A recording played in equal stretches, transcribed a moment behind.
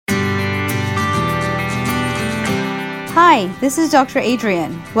Hi, this is Dr.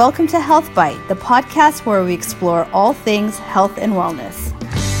 Adrienne. Welcome to Health Bite, the podcast where we explore all things health and wellness.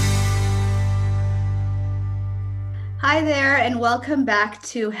 Hi there, and welcome back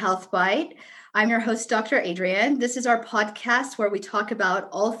to Health Bite. I'm your host, Dr. Adrienne. This is our podcast where we talk about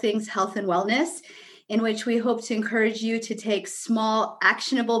all things health and wellness, in which we hope to encourage you to take small,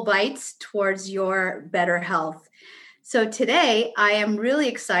 actionable bites towards your better health. So today, I am really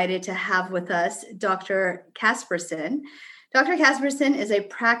excited to have with us Dr. Casperson. Dr. Casperson is a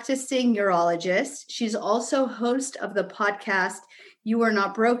practicing urologist. She's also host of the podcast, You Are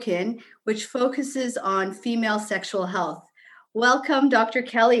Not Broken, which focuses on female sexual health. Welcome, Dr.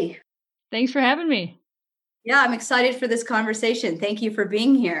 Kelly. Thanks for having me. Yeah, I'm excited for this conversation. Thank you for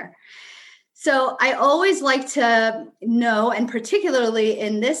being here. So I always like to know, and particularly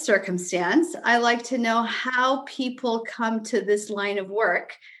in this circumstance, I like to know how people come to this line of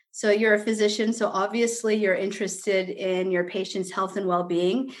work. So you're a physician, so obviously you're interested in your patient's health and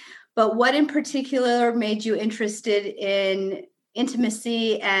well-being. But what in particular made you interested in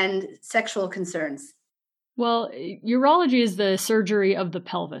intimacy and sexual concerns? Well, urology is the surgery of the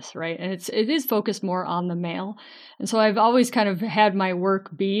pelvis, right? And it is focused more on the male. And so I've always kind of had my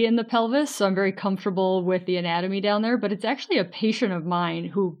work be in the pelvis. So I'm very comfortable with the anatomy down there, but it's actually a patient of mine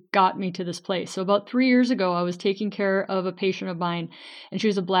who got me to this place. So about 3 years ago, I was taking care of a patient of mine, and she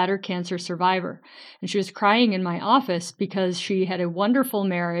was a bladder cancer survivor. And she was crying in my office because she had a wonderful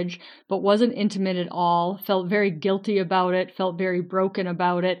marriage, but wasn't intimate at all, felt very guilty about it, felt very broken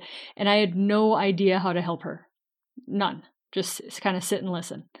about it. And I had no idea how to help her. None. Just kind of sit and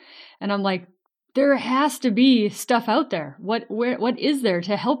listen. And I'm like, there has to be stuff out there. What is there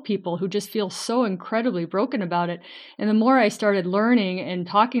to help people who just feel so incredibly broken about it? And the more I started learning and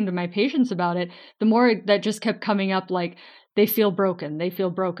talking to my patients about it, the more that just kept coming up, like they feel broken.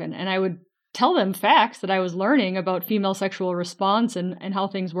 And I would tell them facts that I was learning about female sexual response and how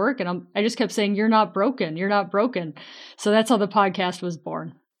things work. And I just kept saying, you're not broken. So that's how the podcast was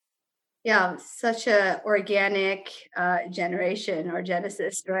born. Yeah, such a organic generation or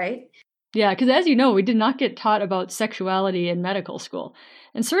genesis, right? Yeah, because as you know, we did not get taught about sexuality in medical school.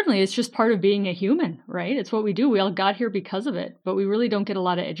 And certainly it's just part of being a human, right? It's what we do. We all got here because of it, but we really don't get a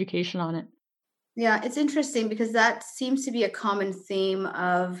lot of education on it. Yeah, it's interesting because that seems to be a common theme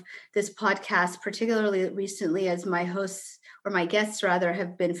of this podcast, particularly recently as my hosts or my guests rather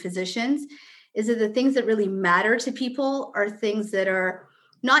have been physicians, is that the things that really matter to people are things that are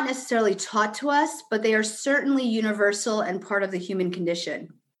not necessarily taught to us, but they are certainly universal and part of the human condition.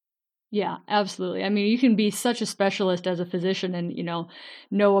 Yeah, absolutely. I mean, you can be such a specialist as a physician and,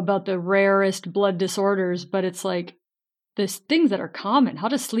 know about the rarest blood disorders, but it's like there's things that are common, how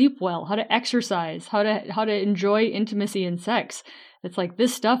to sleep well, how to exercise, how to enjoy intimacy and sex. It's like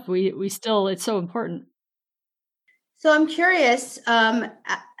this stuff we still, it's so important. So I'm curious,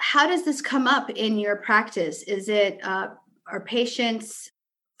 how does this come up in your practice? Is it, are patients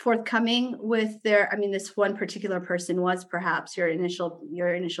forthcoming with this one particular person was perhaps your initial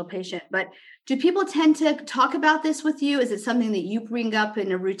patient, but do people tend to talk about this with you? Is it something that you bring up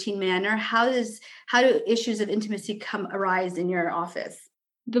in a routine manner? How do issues of intimacy arise in your office?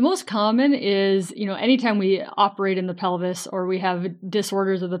 The most common is, anytime we operate in the pelvis or we have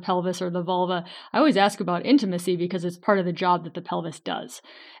disorders of the pelvis or the vulva, I always ask about intimacy because it's part of the job that the pelvis does.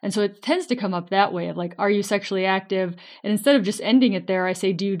 And so it tends to come up that way of like, are you sexually active? And instead of just ending it there, I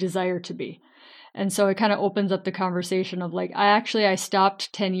say, do you desire to be? And so it kind of opens up the conversation of like, I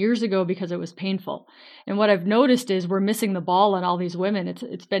stopped 10 years ago because it was painful. And what I've noticed is we're missing the ball on all these women.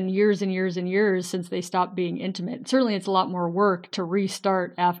 It's been years and years and years since they stopped being intimate. Certainly it's a lot more work to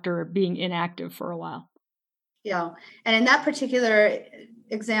restart after being inactive for a while. Yeah. And in that particular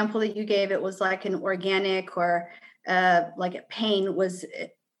example that you gave, it was like an organic or like a pain was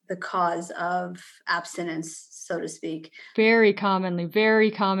the cause of abstinence, so to speak. Very common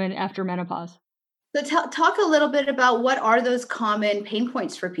after menopause. So talk a little bit about what are those common pain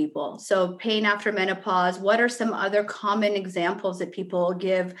points for people. So pain after menopause, what are some other common examples that people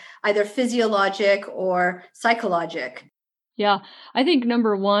give, either physiologic or psychologic? Yeah, I think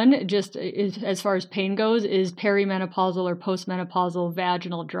number one, just is, as far as pain goes, is perimenopausal or postmenopausal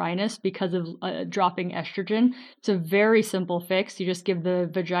vaginal dryness because of dropping estrogen. It's a very simple fix. You just give the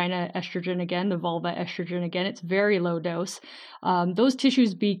vagina estrogen again, the vulva estrogen again. It's very low dose. Those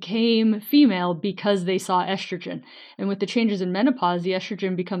tissues became female because they saw estrogen. And with the changes in menopause, the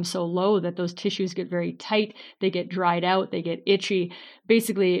estrogen becomes so low that those tissues get very tight, they get dried out, they get itchy,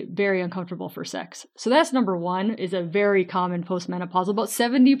 basically very uncomfortable for sex. So that's number one, is a very common common postmenopausal. About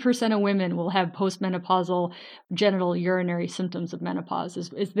 70% of women will have postmenopausal genital urinary symptoms of menopause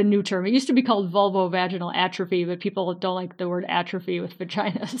is the new term. It used to be called vulvovaginal atrophy, but people don't like the word atrophy with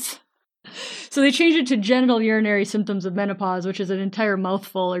vaginas. So they changed it to genital urinary symptoms of menopause, which is an entire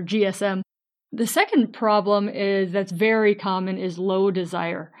mouthful, or GSM. The second problem that's very common is low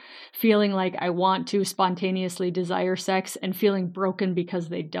desire, feeling like I want to spontaneously desire sex and feeling broken because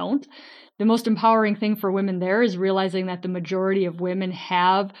they don't. The most empowering thing for women there is realizing that the majority of women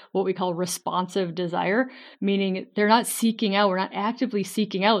have what we call responsive desire, meaning we're not actively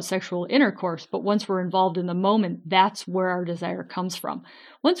seeking out sexual intercourse, but once we're involved in the moment, that's where our desire comes from.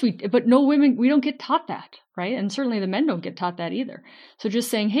 But no women, we don't get taught that, right? And certainly the men don't get taught that either. So just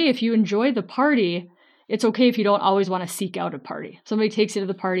saying, hey, if you enjoy the party, it's okay if you don't always want to seek out a party. Somebody takes you to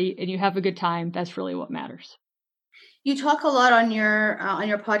the party and you have a good time. That's really what matters. You talk a lot on your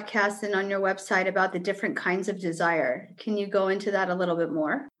podcast and on your website about the different kinds of desire. Can you go into that a little bit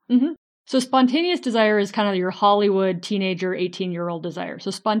more? Mm-hmm. So spontaneous desire is kind of your Hollywood teenager, 18-year-old desire. So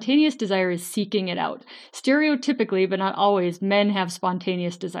spontaneous desire is seeking it out. Stereotypically, but not always, men have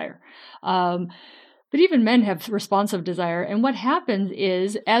spontaneous desire. But even men have responsive desire. And what happens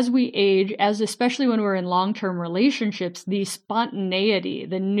is, as we age, especially when we're in long-term relationships, the spontaneity,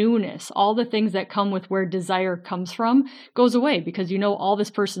 the newness, all the things that come with where desire comes from goes away because you know all this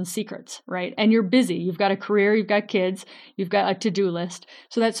person's secrets, right? And you're busy. You've got a career, you've got kids, you've got a to-do list.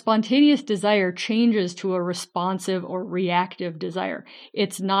 So that spontaneous desire changes to a responsive or reactive desire.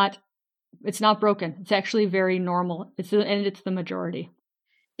 It's not broken. It's actually very normal. It's the majority.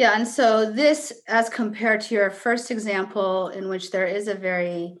 Yeah, and so this, as compared to your first example, in which there is a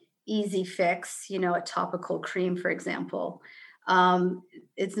very easy fix, a topical cream, for example,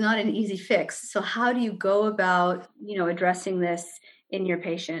 it's not an easy fix. So how do you go about, addressing this in your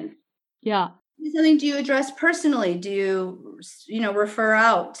patient? Yeah. Something do you address personally? Do you, refer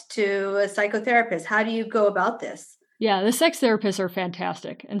out to a psychotherapist? How do you go about this? Yeah, the sex therapists are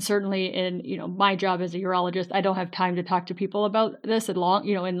fantastic. And certainly in, my job as a urologist, I don't have time to talk to people about this in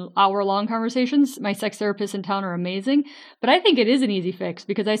hour-long conversations. My sex therapists in town are amazing. But I think it is an easy fix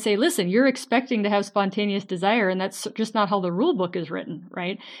because I say, listen, you're expecting to have spontaneous desire, and that's just not how the rule book is written,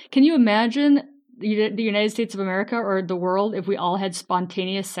 right? Can you imagine the United States of America or the world if we all had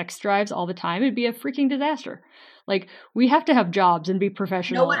spontaneous sex drives all the time? It'd be a freaking disaster. Like, we have to have jobs and be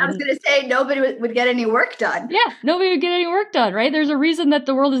professional. I was going to say nobody would get any work done. Yeah, nobody would get any work done, right? There's a reason that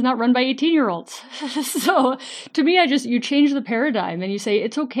the world is not run by 18-year-olds. So to me, you change the paradigm and you say,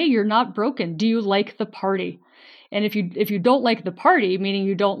 it's okay, you're not broken. Do you like the party? And if you don't like the party, meaning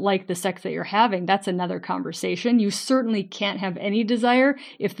you don't like the sex that you're having, that's another conversation. You certainly can't have any desire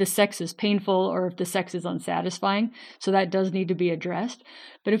if the sex is painful or if the sex is unsatisfying. So that does need to be addressed.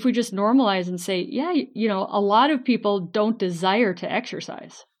 But if we just normalize and say, yeah, a lot of people don't desire to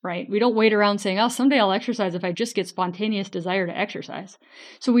exercise, right? We don't wait around saying, oh, someday I'll exercise if I just get spontaneous desire to exercise.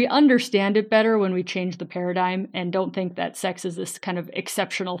 So we understand it better when we change the paradigm and don't think that sex is this kind of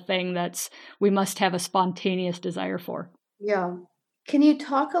exceptional thing we must have a spontaneous desire for. Yeah. Can you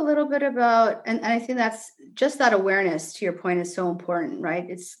talk a little bit about, and I think that's just that awareness, to your point, is so important, right?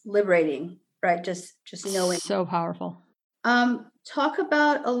 It's liberating, right? Just knowing. So powerful. Talk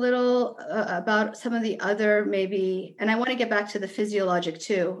about a little about some of the other maybe, and I want to get back to the physiologic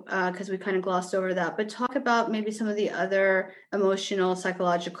too, because we kind of glossed over that, but talk about maybe some of the other emotional,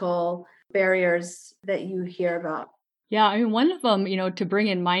 psychological barriers that you hear about. Yeah, I mean, one of them, to bring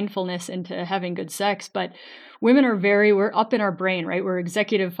in mindfulness into having good sex, but women we're up in our brain, right? We're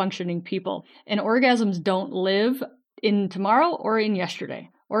executive functioning people, and orgasms don't live in tomorrow or in yesterday.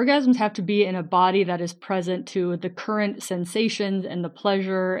 Orgasms have to be in a body that is present to the current sensations and the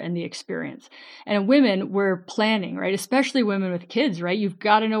pleasure and the experience. And in women, we're planning, right? Especially women with kids, right? You've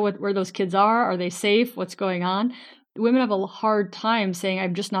got to know where those kids are. Are they safe? What's going on? Women have a hard time saying,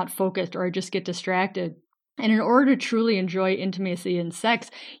 I'm just not focused or I just get distracted. And in order to truly enjoy intimacy and sex,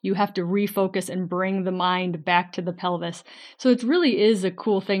 you have to refocus and bring the mind back to the pelvis. So it really is a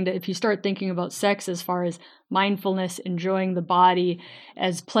cool thing that if you start thinking about sex as far as mindfulness, enjoying the body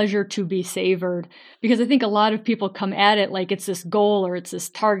as pleasure to be savored, because I think a lot of people come at it like it's this goal or it's this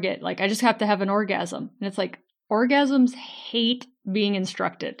target, like I just have to have an orgasm. And it's like, orgasms hate being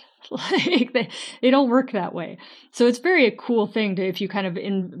instructed. Like they don't work that way. So it's very a cool thing if you kind of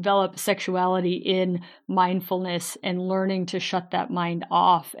envelop sexuality in mindfulness and learning to shut that mind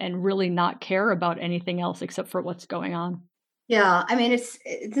off and really not care about anything else except for what's going on. Yeah, I mean, this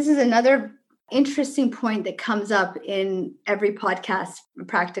is another interesting point that comes up in every podcast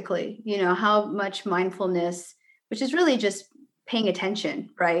practically, how much mindfulness, which is really just paying attention,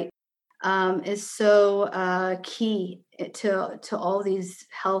 right? is so key to all these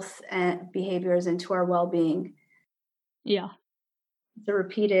health and behaviors and to our well-being. Yeah. The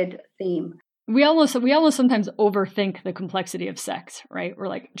repeated theme. We almost sometimes overthink the complexity of sex, right? We're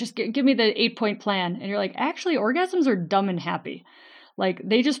like, just give me the 8-point plan. And you're like, actually, orgasms are dumb and happy. Like,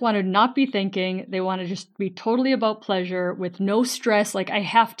 they just want to not be thinking. They want to just be totally about pleasure with no stress. Like, I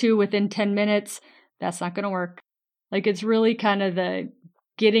have to within 10 minutes. That's not going to work. Like, it's really kind of the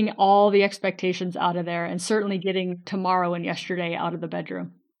getting all the expectations out of there, and certainly getting tomorrow and yesterday out of the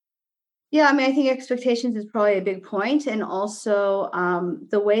bedroom. Yeah, I mean, I think expectations is probably a big point, and also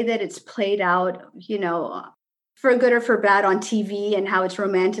the way that it's played out, for good or for bad on TV, and how it's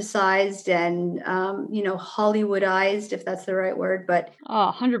romanticized and Hollywoodized, if that's the right word. But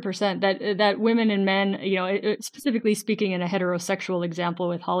 100% that women and men, specifically speaking in a heterosexual example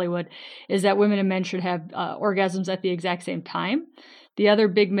with Hollywood, is that women and men should have orgasms at the exact same time. The other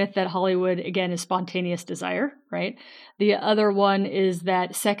big myth that Hollywood, again, is spontaneous desire, right? The other one is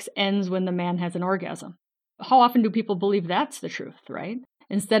that sex ends when the man has an orgasm. How often do people believe that's the truth, right?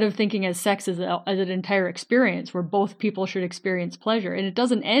 Instead of thinking as sex as an entire experience where both people should experience pleasure. And it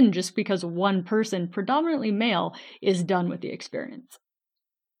doesn't end just because one person, predominantly male, is done with the experience.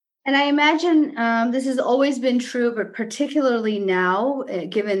 And I imagine this has always been true, but particularly now,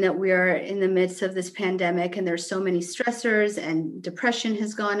 given that we are in the midst of this pandemic and there's so many stressors, and depression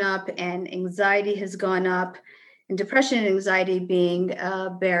has gone up and anxiety has gone up, and depression and anxiety being a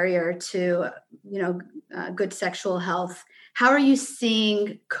barrier to, good sexual health. How are you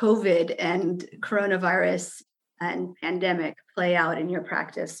seeing COVID and coronavirus and pandemic play out in your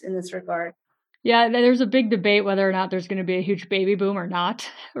practice in this regard? Yeah, there's a big debate whether or not there's going to be a huge baby boom or not,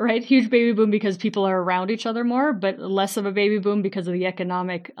 right? Huge baby boom because people are around each other more, but less of a baby boom because of the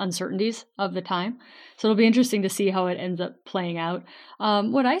economic uncertainties of the time. So it'll be interesting to see how it ends up playing out.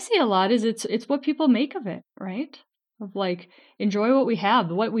 What I see a lot is it's what people make of it, right? Of like, enjoy what we have.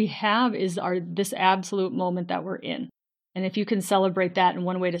 What we have is this absolute moment that we're in. And if you can celebrate that, and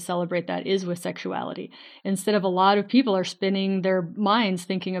one way to celebrate that is with sexuality, instead of a lot of people are spinning their minds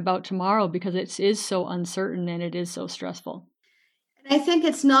thinking about tomorrow because it is so uncertain and it is so stressful. And I think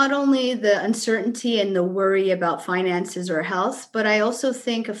it's not only the uncertainty and the worry about finances or health, but I also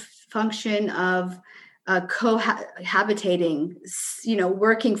think a function of cohabitating,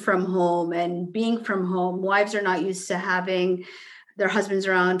 working from home and being from home. Wives are not used to having their husbands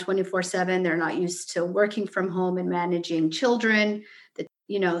around 24/7. They're not used to working from home and managing children.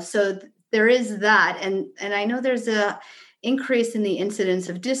 So there is that, and I know there's a increase in the incidence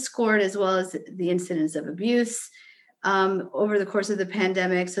of discord as well as the incidence of abuse over the course of the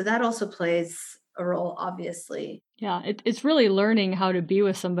pandemic. So that also plays a role, obviously. Yeah, it's really learning how to be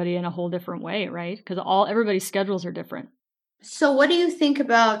with somebody in a whole different way, right? Because everybody's schedules are different. So what do you think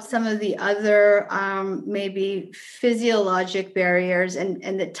about some of the other maybe physiologic barriers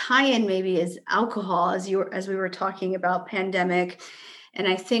and the tie-in maybe is alcohol, as we were talking about pandemic? And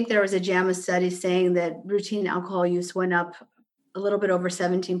I think there was a JAMA study saying that routine alcohol use went up a little bit over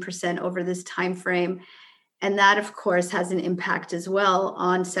 17% over this time frame. And that, of course, has an impact as well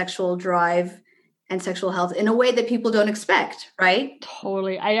on sexual drive and sexual health in a way that people don't expect, right?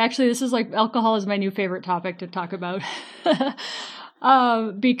 Totally. This is like alcohol is my new favorite topic to talk about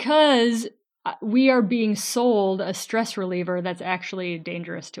because we are being sold a stress reliever that's actually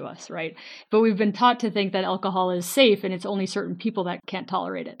dangerous to us, right? But we've been taught to think that alcohol is safe and it's only certain people that can't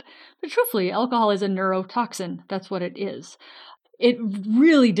tolerate it. But truthfully, alcohol is a neurotoxin. That's what it is. It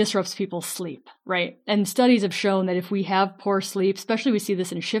really disrupts people's sleep, right? And studies have shown that if we have poor sleep, especially we see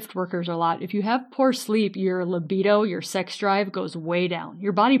this in shift workers a lot, if you have poor sleep, your libido, your sex drive goes way down.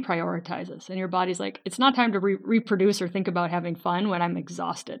 Your body prioritizes, and your body's like, it's not time to reproduce or think about having fun when I'm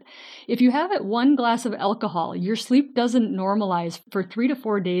exhausted. If you have one glass of alcohol, your sleep doesn't normalize for 3 to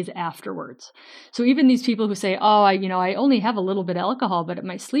 4 days afterwards. So even these people who say, oh, I only have a little bit of alcohol, but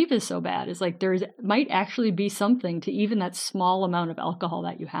my sleep is so bad, it's like might actually be something to even that small amount of alcohol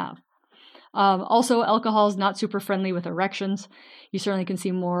that you have. Also, alcohol is not super friendly with erections. You certainly can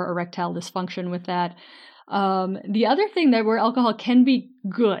see more erectile dysfunction with that. The other thing where alcohol can be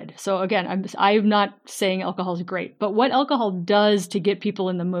good. So again, I'm not saying alcohol is great, but what alcohol does to get people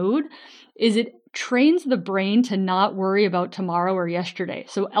in the mood is it trains the brain to not worry about tomorrow or yesterday.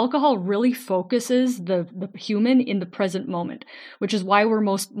 So alcohol really focuses the human in the present moment, which is why we're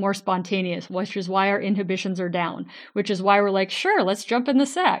more spontaneous, which is why our inhibitions are down, which is why we're like, sure, let's jump in the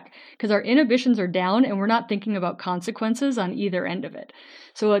sack, because our inhibitions are down and we're not thinking about consequences on either end of it.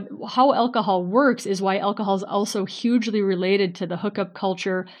 So how alcohol works is why alcohol is also hugely related to the hookup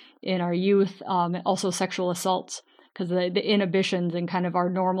culture in our youth, also sexual assaults. because the inhibitions and kind of our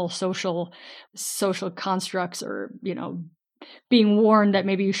normal social constructs, or being warned that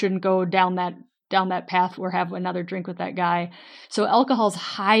maybe you shouldn't go down that path or have another drink with that guy. So alcohol is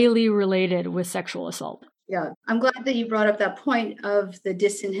highly related with sexual assault. Yeah, I'm glad that you brought up that point of the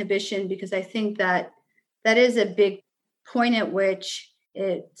disinhibition, because I think that is a big point at which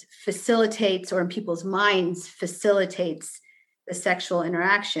it facilitates, or in people's minds facilitates, the sexual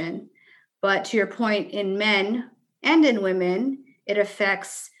interaction. But to your point, in men and in women, it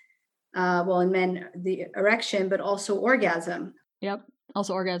affects, in men, the erection, but also orgasm. Yep.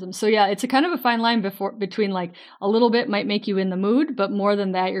 Also orgasm. So yeah, it's a kind of a fine line between like a little bit might make you in the mood, but more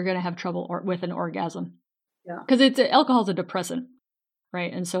than that, you're going to have trouble with an orgasm. Yeah. Because alcohol's a depressant,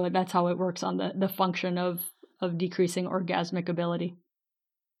 right? And so that's how it works on the function of decreasing orgasmic ability.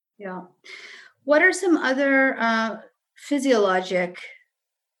 Yeah. What are some other physiologic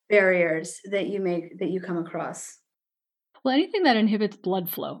barriers that you come across? Well, anything that inhibits blood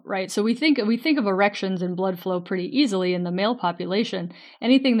flow, right? So we think of erections and blood flow pretty easily in the male population.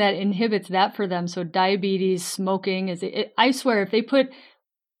 Anything that inhibits that for them, so diabetes, smoking, I swear, if they put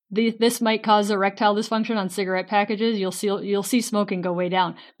this might cause erectile dysfunction on cigarette packages, you'll see smoking go way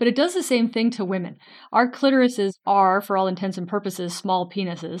down. But it does the same thing to women. Our clitorises are, for all intents and purposes, small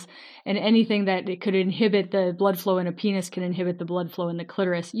penises, and anything that it could inhibit the blood flow in a penis can inhibit the blood flow in the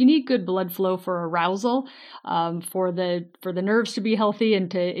clitoris. You need good blood flow for arousal, for the nerves to be healthy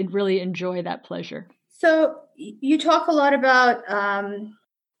and to really enjoy that pleasure. So you talk a lot about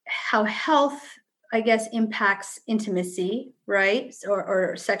how health, I guess, impacts intimacy, right?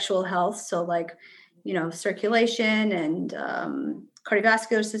 Or sexual health. So like, circulation and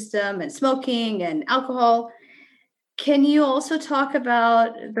cardiovascular system and smoking and alcohol. Can you also talk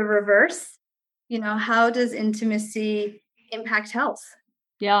about the reverse? How does intimacy impact health?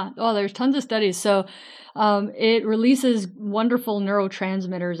 Yeah. Oh, there's tons of studies. So it releases wonderful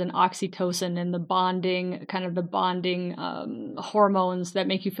neurotransmitters and oxytocin and the bonding hormones that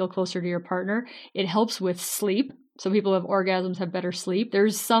make you feel closer to your partner. It helps with sleep. So people who have orgasms have better sleep.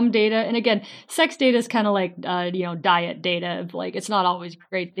 There's some data. And again, sex data is kind of like, diet data of like, it's not always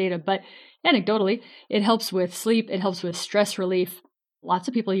great data, but anecdotally, it helps with sleep. It helps with stress relief. Lots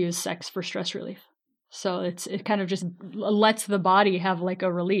of people use sex for stress relief. So it kind of just lets the body have like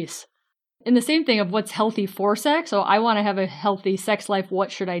a release. And the same thing of what's healthy for sex. So I want to have a healthy sex life.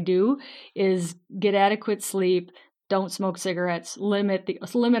 What should I do? Is get adequate sleep, don't smoke cigarettes, limit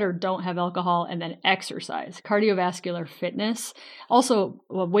or don't have alcohol, and then exercise. Cardiovascular fitness. Also,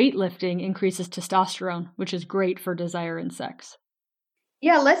 weightlifting increases testosterone, which is great for desire in sex.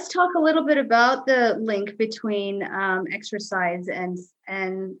 Yeah, let's talk a little bit about the link between exercise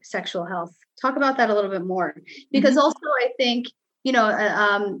and sexual health. Talk about that a little bit more, because also I think,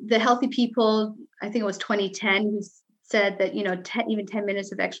 the Healthy People, I think it was 2010, who said that, even 10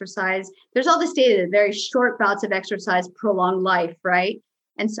 minutes of exercise, there's all this data that very short bouts of exercise prolong life, right?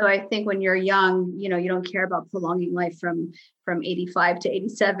 And so I think when you're young, you don't care about prolonging life from 85 to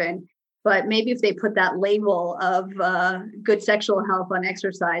 87. But maybe if they put that label of good sexual health on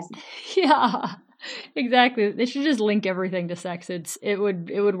exercise. Yeah, exactly. They should just link everything to sex. It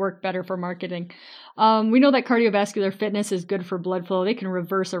would work better for marketing. We know that cardiovascular fitness is good for blood flow. They can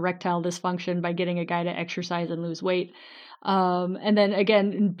reverse erectile dysfunction by getting a guy to exercise and lose weight. And then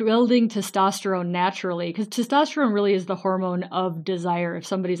again, building testosterone naturally, because testosterone really is the hormone of desire. If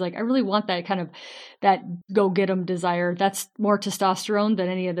somebody's like, I really want that kind of that go get 'em desire, that's more testosterone than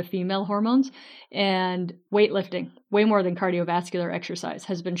any of the female hormones. And weightlifting, way more than cardiovascular exercise,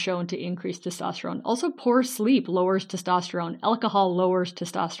 has been shown to increase testosterone. Also, poor sleep lowers testosterone. Alcohol lowers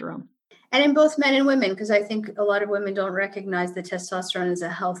testosterone. And in both men and women, because I think a lot of women don't recognize that testosterone is a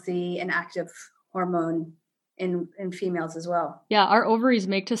healthy and active hormone in females as well. Yeah, our ovaries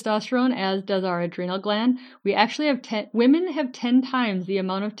make testosterone, as does our adrenal gland. We actually have women have 10 times the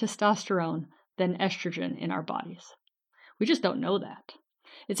amount of testosterone than estrogen in our bodies. We just don't know that.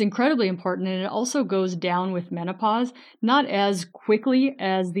 It's incredibly important, and it also goes down with menopause, not as quickly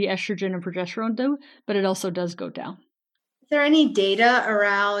as the estrogen and progesterone do, but it also does go down. Is there any data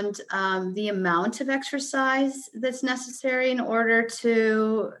around the amount of exercise that's necessary in order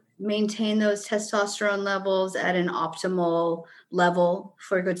to maintain those testosterone levels at an optimal level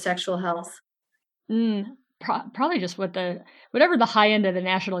for good sexual health? Probably just whatever the high end of the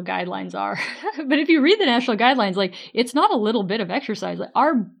national guidelines are. But if you read the national guidelines, like, it's not a little bit of exercise. Like,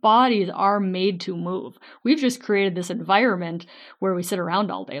 our bodies are made to move. We've just created this environment where we sit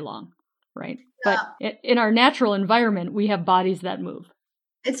around all day long, right? Yeah. But in our natural environment, we have bodies that move.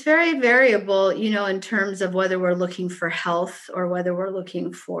 It's very variable, in terms of whether we're looking for health or whether we're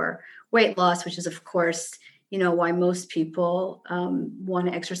looking for weight loss, which is, of course, why most people want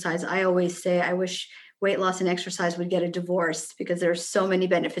to exercise. I always say, I wish weight loss and exercise would get a divorce, because there's so many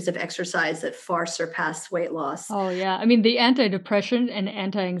benefits of exercise that far surpass weight loss. Oh, yeah. I mean, the antidepressant and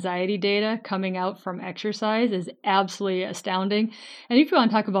anti-anxiety data coming out from exercise is absolutely astounding. And if you want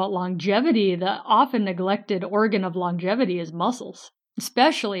to talk about longevity, the often neglected organ of longevity is muscles,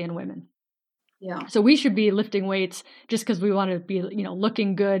 especially in women. Yeah. So we should be lifting weights just because we want to be,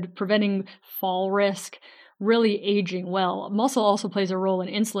 looking good, preventing fall risk, really aging well. Muscle also plays a role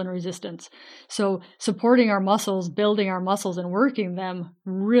in insulin resistance. So supporting our muscles, building our muscles and working them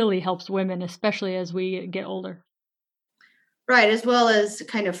really helps women, especially as we get older. Right, as well as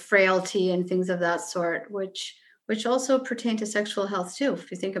kind of frailty and things of that sort, which also pertain to sexual health too,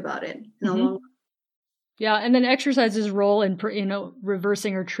 if you think about it in the long run. Yeah, and then exercise's role in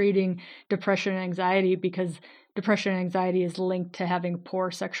reversing or treating depression and anxiety, because depression and anxiety is linked to having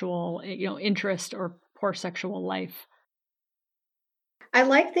poor sexual interest or poor sexual life. I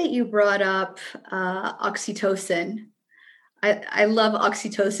like that you brought up oxytocin. I love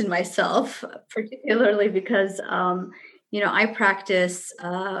oxytocin myself, particularly because I practice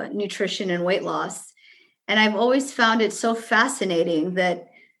nutrition and weight loss, and I've always found it so fascinating that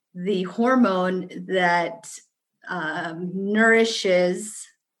the hormone that nourishes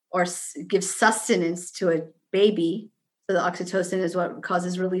or gives sustenance to a baby, so the oxytocin is what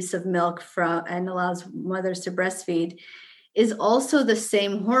causes release of milk and allows mothers to breastfeed, is also the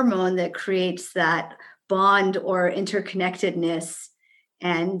same hormone that creates that bond or interconnectedness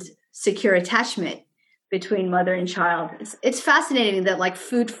and secure attachment between mother and child. It's fascinating that like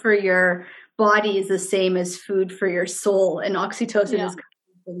food for your body is the same as food for your soul, and oxytocin is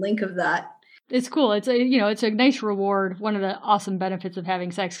the link of that. It's cool. It's a nice reward. One of the awesome benefits of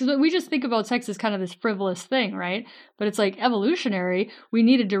having sex, because we just think about sex as kind of this frivolous thing, right? But it's like evolutionary. We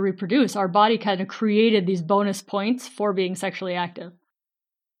needed to reproduce. Our body kind of created these bonus points for being sexually active.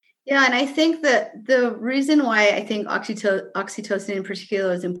 Yeah, and I think that the reason why I think oxytocin in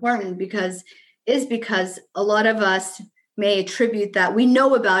particular is important because a lot of us may attribute that we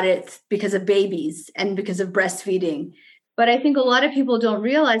know about it because of babies and because of breastfeeding. But I think a lot of people don't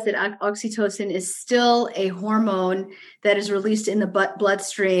realize that oxytocin is still a hormone that is released in the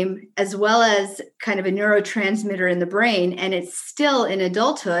bloodstream, as well as kind of a neurotransmitter in the brain. And it's still in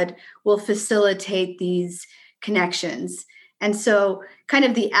adulthood will facilitate these connections. And so kind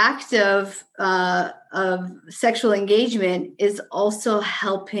of the act of sexual engagement is also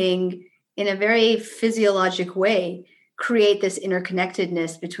helping in a very physiologic way create this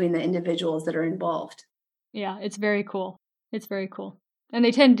interconnectedness between the individuals that are involved. Yeah, it's very cool. It's very cool. And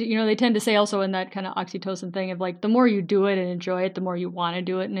they tend to say also in that kind of oxytocin thing of like, the more you do it and enjoy it, the more you want to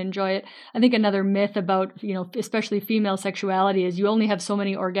do it and enjoy it. I think another myth about, especially female sexuality is you only have so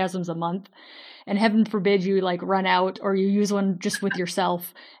many orgasms a month, and heaven forbid you like run out or you use one just with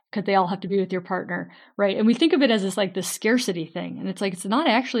yourself, because they all have to be with your partner, right? And we think of it as this scarcity thing. And it's like, it's not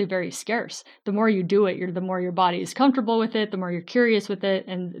actually very scarce. The more you do it, the more your body is comfortable with it, the more you're curious with it,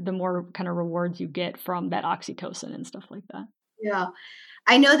 and the more kind of rewards you get from that oxytocin and stuff like that. Yeah.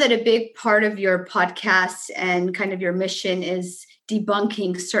 I know that a big part of your podcast and kind of your mission is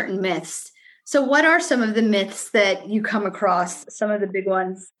debunking certain myths. So what are some of the myths that you come across, some of the big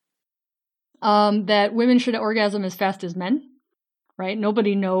ones? That women should orgasm as fast as men. Right?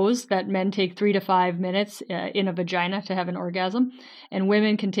 Nobody knows that men take 3 to 5 minutes in a vagina to have an orgasm, and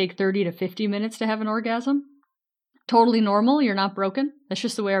women can take 30 to 50 minutes to have an orgasm. Totally normal. You're not broken. That's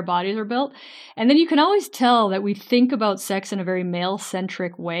just the way our bodies are built. And then you can always tell that we think about sex in a very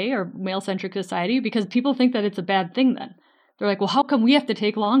male-centric way, or male-centric society, because people think that it's a bad thing then. They're like, well, how come we have to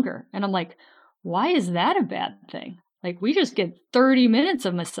take longer? And I'm like, why is that a bad thing? Like, we just get 30 minutes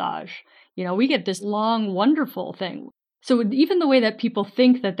of massage. We get this long, wonderful thing. So even the way that people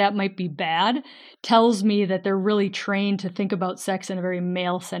think that might be bad tells me that they're really trained to think about sex in a very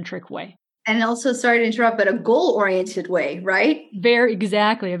male-centric way. And also, sorry to interrupt, but a goal-oriented way, right?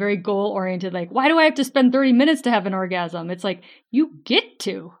 Exactly. A very goal-oriented, like, why do I have to spend 30 minutes to have an orgasm? It's like, you get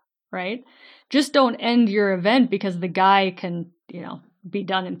to, right? Just don't end your event because the guy can, be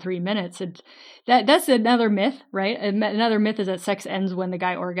done in 3 minutes. That's another myth, right? Another myth is that sex ends when the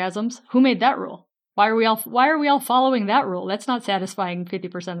guy orgasms. Who made that rule? Why are we all following that rule? That's not satisfying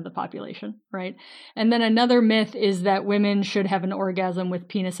 50% of the population, right? And then another myth is that women should have an orgasm with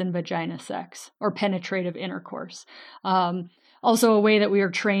penis and vagina sex or penetrative intercourse. Also, a way that we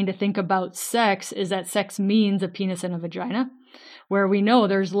are trained to think about sex is that sex means a penis and a vagina, where we know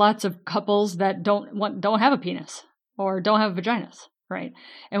there's lots of couples that don't have a penis or don't have vaginas, right?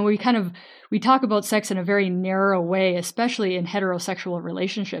 And we talk about sex in a very narrow way, especially in heterosexual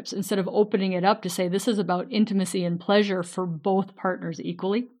relationships, instead of opening it up to say this is about intimacy and pleasure for both partners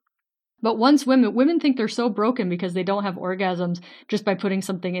equally. But once women think they're so broken because they don't have orgasms just by putting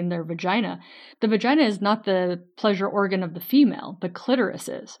something in their vagina. The vagina is not the pleasure organ of the female, the clitoris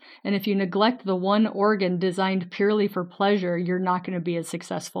is. And if you neglect the one organ designed purely for pleasure, you're not going to be as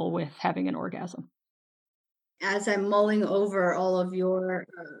successful with having an orgasm. As I'm mulling over all of your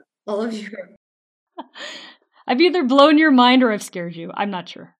I've either blown your mind or I've scared you. I'm not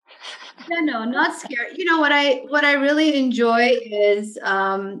sure. No, not scared. You know what I really enjoy is,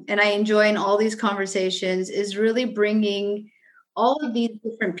 and I enjoy in all these conversations is really bringing all of these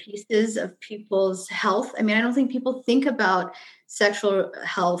different pieces of people's health. I mean, I don't think people think about sexual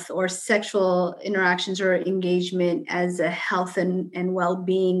health or sexual interactions or engagement as a health and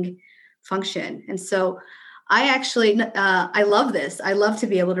well-being function. And so I actually, I love this. I love to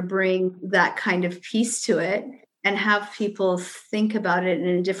be able to bring that kind of piece to it and have people think about it in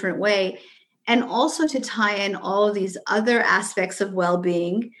a different way. And also to tie in all of these other aspects of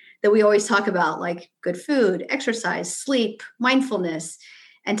well-being that we always talk about, like good food, exercise, sleep, mindfulness,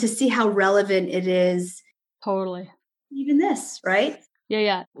 and to see how relevant it is. Totally. Even this, right?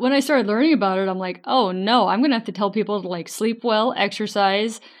 Yeah. When I started learning about it, I'm like, oh no, I'm going to have to tell people to like sleep well,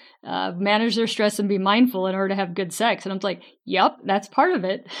 exercise, manage their stress and be mindful in order to have good sex. And I'm like, yep, that's part of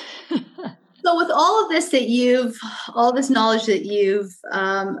it. So with all of this all this knowledge that you've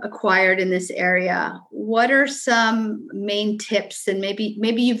acquired in this area, what are some main tips? And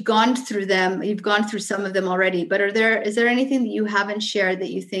maybe you've gone through them, you've gone through some of them already, but is there anything that you haven't shared that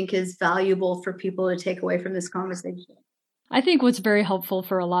you think is valuable for people to take away from this conversation? I think what's very helpful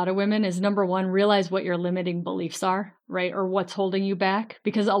for a lot of women is, number one, realize what your limiting beliefs are, right? Or what's holding you back.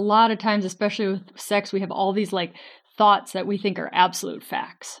 Because a lot of times, especially with sex, we have all these like thoughts that we think are absolute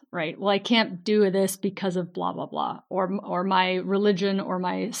facts, right? Well, I can't do this because of blah, blah, blah, or my religion or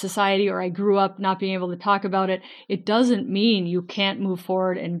my society, or I grew up not being able to talk about it. It doesn't mean you can't move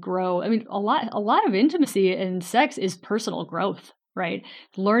forward and grow. I mean, a lot of intimacy in sex is personal growth, right?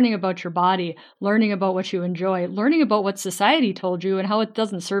 Learning about your body, learning about what you enjoy, learning about what society told you and how it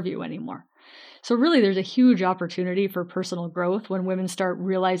doesn't serve you anymore. So really, there's a huge opportunity for personal growth when women start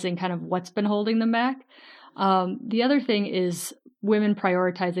realizing kind of what's been holding them back. The other thing is women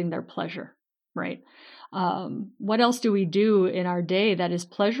prioritizing their pleasure, right? What else do we do in our day that is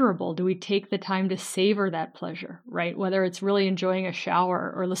pleasurable? Do we take the time to savor that pleasure, right? Whether it's really enjoying a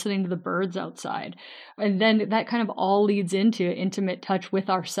shower or listening to the birds outside. And then that kind of all leads into intimate touch with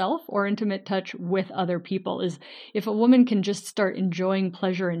ourselves or intimate touch with other people. Is if a woman can just start enjoying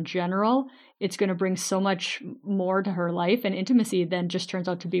pleasure in general, it's going to bring so much more to her life, and intimacy then just turns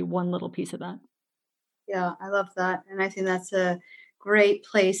out to be one little piece of that. Yeah, I love that. And I think that's a great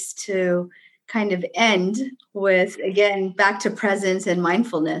place to kind of end with, again, back to presence and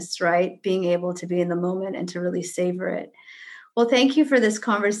mindfulness, right? Being able to be in the moment and to really savor it. Well, thank you for this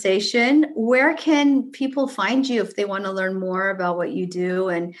conversation. Where can people find you if they want to learn more about what you do?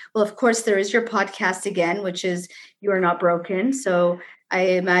 And well, of course, there is your podcast again, which is You Are Not Broken. So I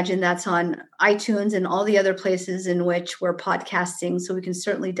imagine that's on iTunes and all the other places in which we're podcasting. So we can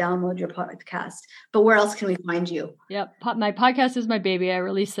certainly download your podcast. But where else can we find you? Yep. My podcast is my baby. I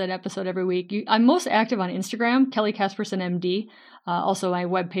release an episode every week. I'm most active on Instagram, Kelly Casperson MD. Also, my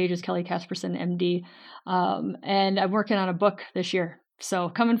webpage is Kelly Casperson MD. And I'm working on a book this year. So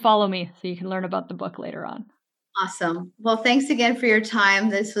come and follow me so you can learn about the book later on. Awesome. Well, thanks again for your time.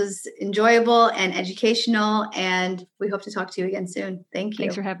 This was enjoyable and educational, and we hope to talk to you again soon. Thank you.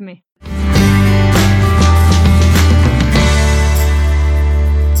 Thanks for having me.